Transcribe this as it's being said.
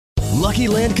Lucky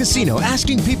Land Casino,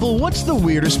 asking people, what's the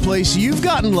weirdest place you've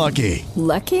gotten lucky?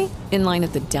 Lucky? In line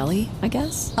at the deli, I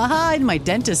guess? Aha, in my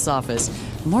dentist's office.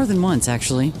 More than once,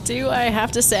 actually. Do I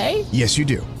have to say? Yes, you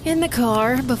do. In the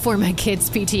car before my kids'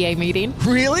 PTA meeting.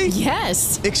 Really?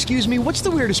 Yes. Excuse me, what's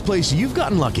the weirdest place you've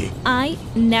gotten lucky? I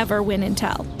never win and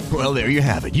tell. Well, there you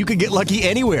have it. You can get lucky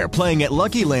anywhere, playing at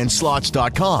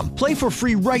LuckyLandSlots.com. Play for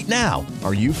free right now.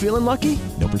 Are you feeling lucky?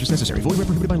 No purchase necessary. Void where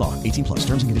prohibited by law. 18 plus.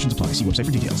 Terms and conditions apply. See website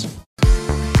for details.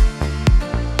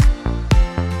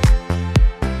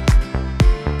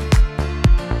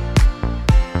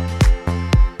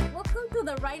 Welcome to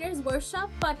the Writers Workshop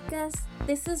podcast.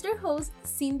 This is your host,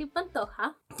 Cindy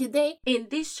Pantoja. Today, in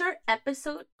this short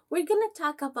episode, we're going to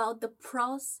talk about the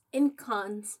pros and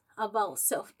cons about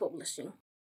self-publishing.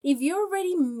 If you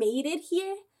already made it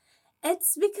here,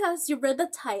 it's because you read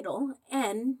the title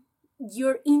and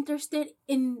you're interested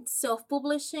in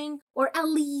self-publishing, or at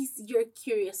least you're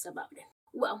curious about it.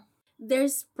 Well,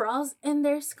 there's pros and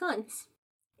there's cons.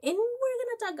 And we're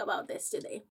going to talk about this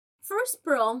today. First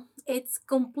pro, it's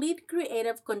complete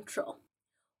creative control.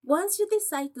 Once you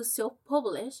decide to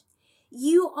self-publish,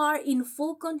 you are in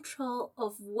full control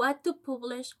of what to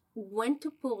publish, when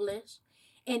to publish,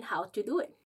 and how to do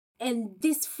it. And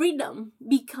this freedom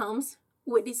becomes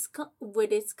with its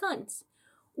cons,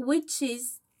 which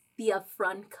is the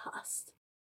upfront cost.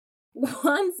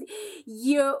 Once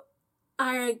you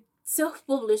are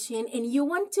self-publishing and you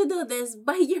want to do this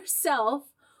by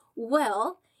yourself,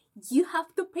 well, you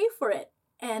have to pay for it,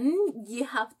 and you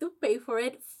have to pay for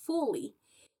it fully.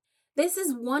 This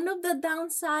is one of the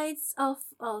downsides of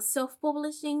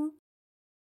self-publishing,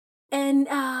 and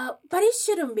but it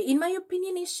shouldn't be. In my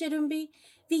opinion, it shouldn't be,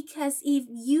 because if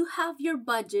you have your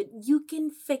budget, you can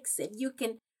fix it. You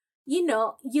can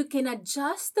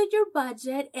adjust to your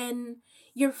budget, and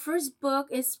your first book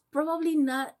is probably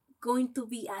not going to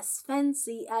be as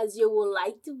fancy as you would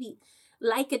like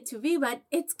it to be, but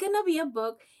it's gonna be a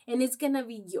book and it's gonna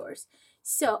be yours.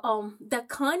 So the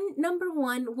con number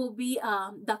one will be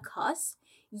the cost.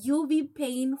 You'll be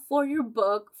paying for your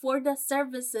book, for the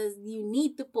services you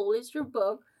need to publish your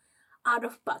book, out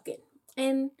of pocket.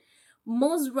 And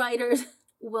most writers,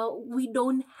 well, we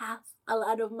don't have a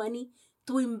lot of money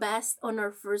to invest on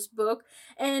our first book,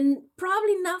 and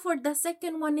probably not for the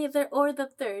second one either, or the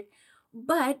third.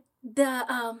 But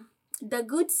the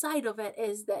good side of it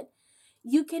is that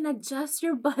you can adjust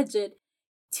your budget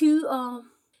to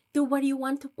what you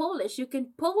want to publish. You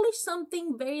can publish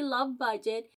something very low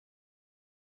budget,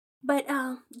 but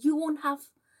you won't have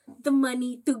the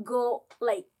money to go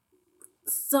like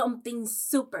something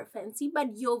super fancy,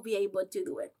 but you'll be able to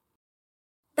do it.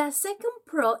 The second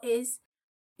pro is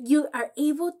you are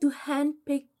able to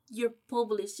handpick your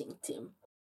publishing team.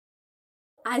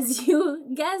 As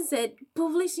you guessed it,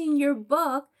 publishing your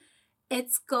book,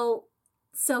 it's called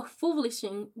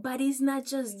self-publishing, but it's not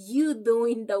just you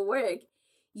doing the work.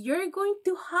 You're going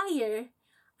to hire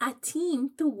a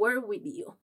team to work with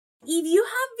you. If you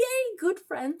have very good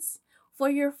friends for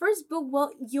your first book,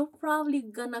 well, you're probably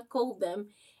gonna call them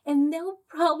and they'll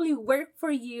probably work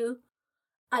for you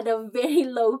at a very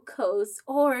low cost,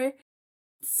 or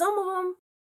some of them,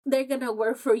 they're gonna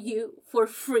work for you for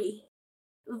free.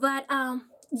 But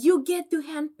you get to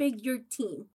handpick your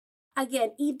team.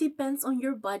 Again, it depends on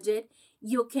your budget.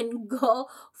 You can go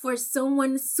for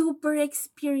someone super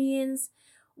experienced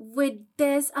with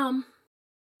this, a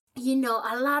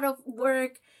lot of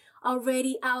work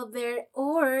already out there,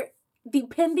 or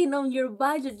depending on your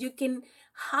budget, you can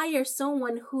hire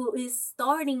someone who is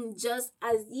starting just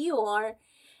as you are,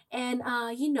 and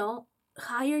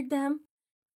hire them,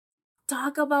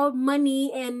 talk about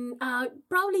money, and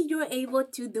probably you're able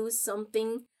to do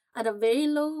something at a very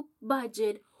low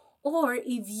budget. Or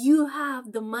if you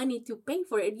have the money to pay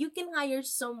for it, you can hire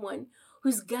someone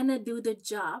who's gonna do the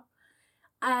job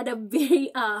at a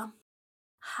very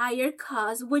higher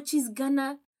cost, which is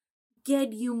gonna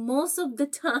get you most of the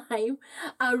time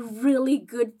a really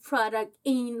good product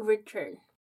in return.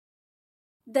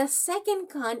 The second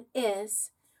con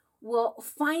is, well,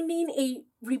 finding a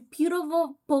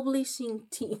reputable publishing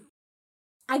team.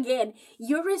 Again,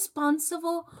 you're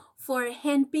responsible for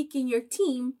handpicking your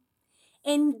team,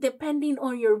 and depending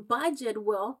on your budget,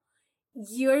 well,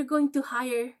 you're going to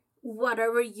hire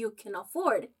whatever you can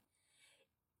afford.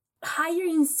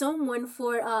 Hiring someone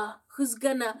for who's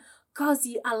gonna cost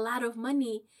you a lot of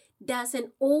money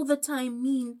doesn't all the time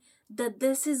mean that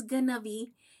this is gonna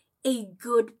be a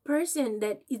good person,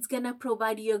 that it's gonna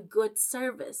provide you a good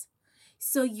service.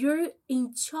 So you're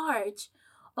in charge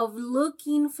of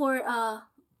looking for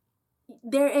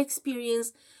their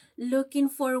experience, looking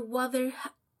for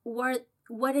what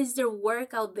what is their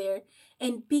work out there,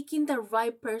 and picking the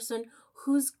right person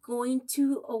who's going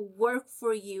to work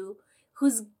for you,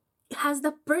 who's has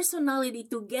the personality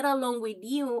to get along with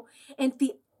you and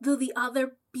to the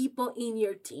other people in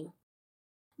your team.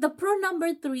 The pro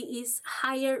number 3 is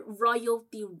higher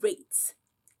royalty rates.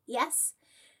 Yes,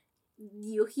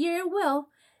 you hear well.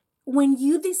 When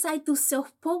you decide to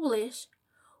self-publish,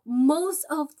 most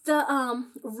of the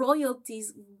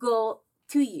royalties go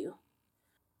to you.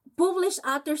 Published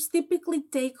authors typically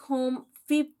take home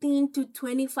 15 to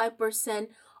 25%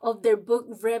 of their book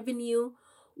revenue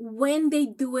when they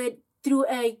do it through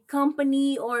a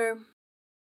company or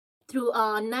through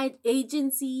a night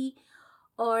agency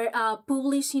or a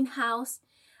publishing house.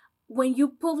 When you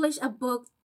publish a book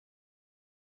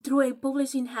through a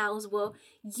publishing house, well,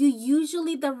 you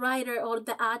usually, the writer or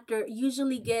the author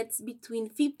usually gets between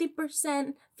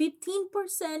 15%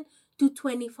 to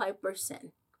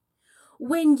 25%.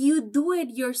 When you do it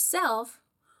yourself,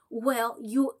 well,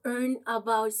 you earn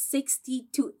about 60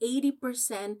 to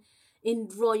 80% in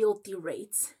royalty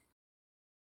rates.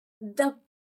 The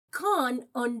con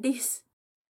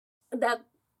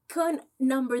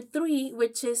number 3,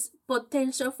 which is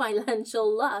potential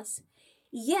financial loss.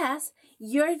 Yes,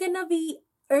 you're gonna be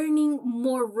earning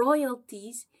more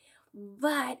royalties,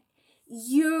 but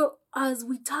you're, as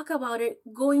we talk about it,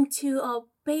 going to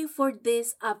pay for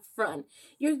this upfront.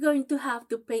 You're going to have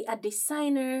to pay a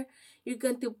designer. You're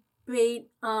going to pay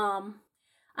an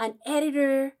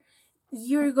editor.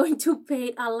 You're going to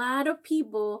pay a lot of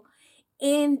people,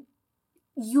 and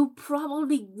you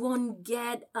probably won't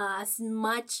get as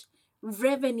much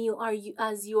revenue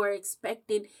as you are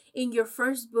expected in your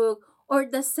first book or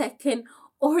the second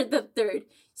or the third.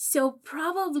 So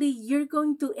probably you're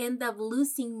going to end up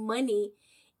losing money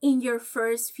in your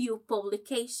first few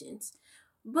publications.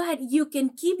 But you can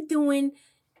keep doing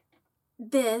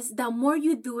this. The more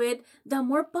you do it, the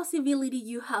more possibility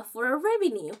you have for a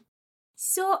revenue.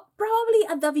 So probably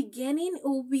at the beginning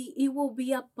it will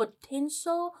be a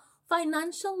potential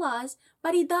financial loss,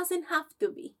 but it doesn't have to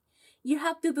be. You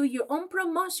have to do your own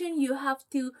promotion. You have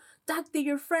to talk to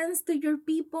your friends, to your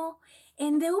people,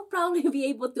 and they will probably be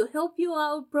able to help you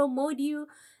out, promote you,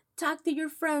 talk to your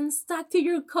friends, talk to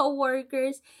your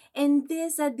coworkers, and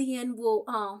this at the end will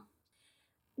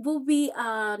be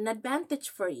an advantage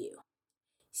for you.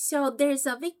 So there's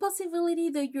a big possibility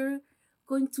that you're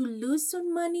going to lose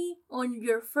some money on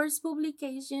your first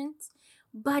publications,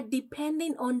 but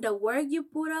depending on the work you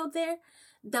put out there,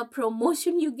 the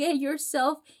promotion you get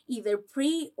yourself, either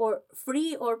free or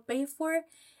pay for,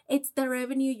 it's the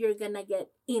revenue you're gonna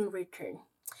get in return.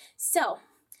 So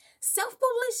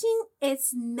self-publishing,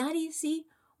 it's not easy,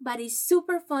 but it's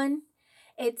super fun.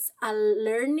 It's a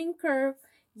learning curve.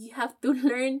 You have to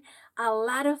learn a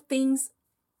lot of things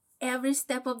every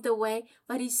step of the way,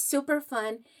 but it's super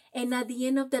fun. And at the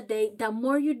end of the day, the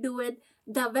more you do it,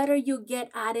 the better you get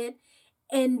at it,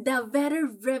 and the better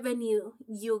revenue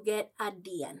you get at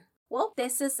the end. Well,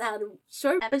 this is a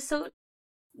short episode.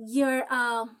 Your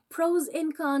pros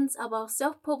and cons about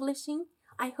self-publishing.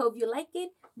 I hope you like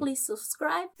it. Please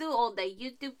subscribe. Do all the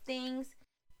YouTube things.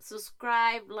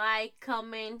 Subscribe, like,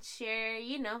 comment, share,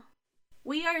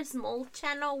 We are a small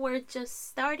channel. We're just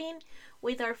starting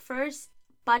with our first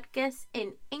podcast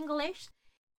in English.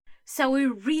 So we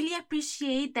really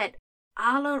appreciate that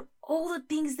all the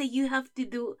things that you have to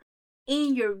do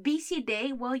in your busy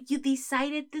day, well, you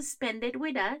decided to spend it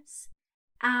with us.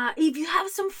 If you have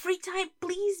some free time,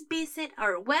 please visit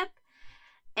our web.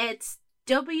 It's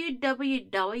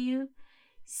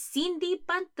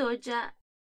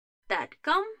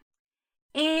www.cindypantoja.com.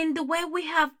 And the web, we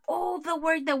have all the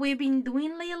work that we've been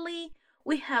doing lately.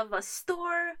 We have a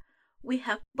store, we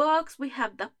have books, we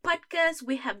have the podcast,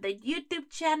 we have the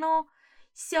YouTube channel.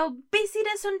 So visit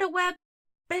us on the web,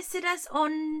 visit us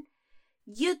on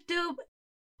YouTube,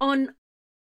 on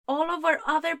all of our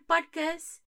other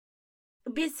podcasts.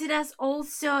 Visit us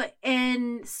also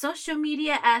in social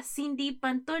media as Cindy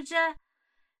Pantoja.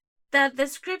 The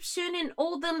description and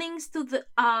all the links to the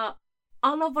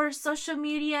all of our social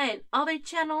media and other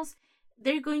channels,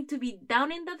 they're going to be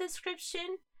down in the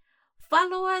description.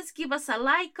 Follow us, give us a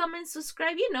like, comment,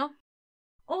 subscribe,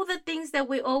 all the things that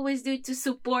we always do to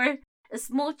support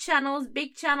small channels,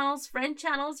 big channels, friend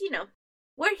channels,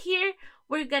 We're here.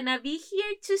 We're gonna be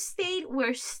here to stay.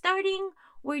 We're starting.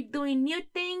 We're doing new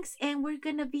things, and we're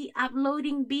gonna be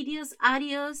uploading videos,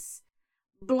 audios,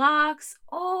 blogs,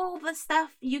 all the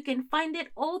stuff. You can find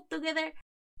it all together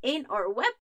in our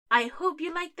web. I hope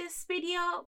you like this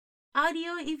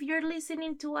audio if you're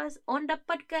listening to us on the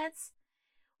podcast.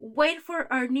 Wait for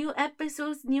our new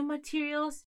episodes, new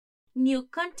materials. new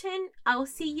content. I'll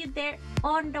see you there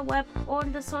on the web,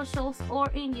 on the socials, or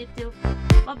in YouTube.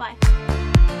 Bye-bye.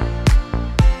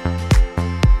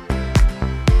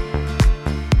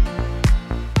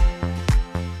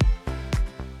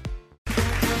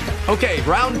 Okay,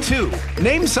 round two.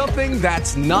 Name something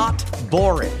that's not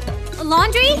boring. A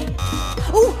laundry?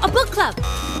 Ooh, a book club.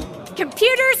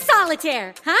 Computer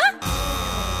solitaire, huh?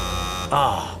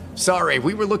 Sorry,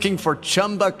 we were looking for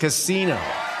Chumba Casino.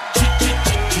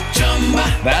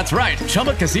 That's right.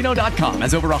 ChumbaCasino.com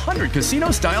has over 100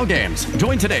 casino-style games.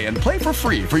 Join today and play for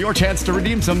free for your chance to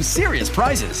redeem some serious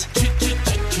prizes.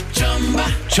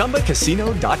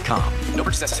 ChumbaCasino.com. No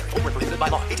purchase necessary. Void where prohibited by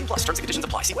law. 18+ terms and conditions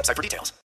apply. See website for details.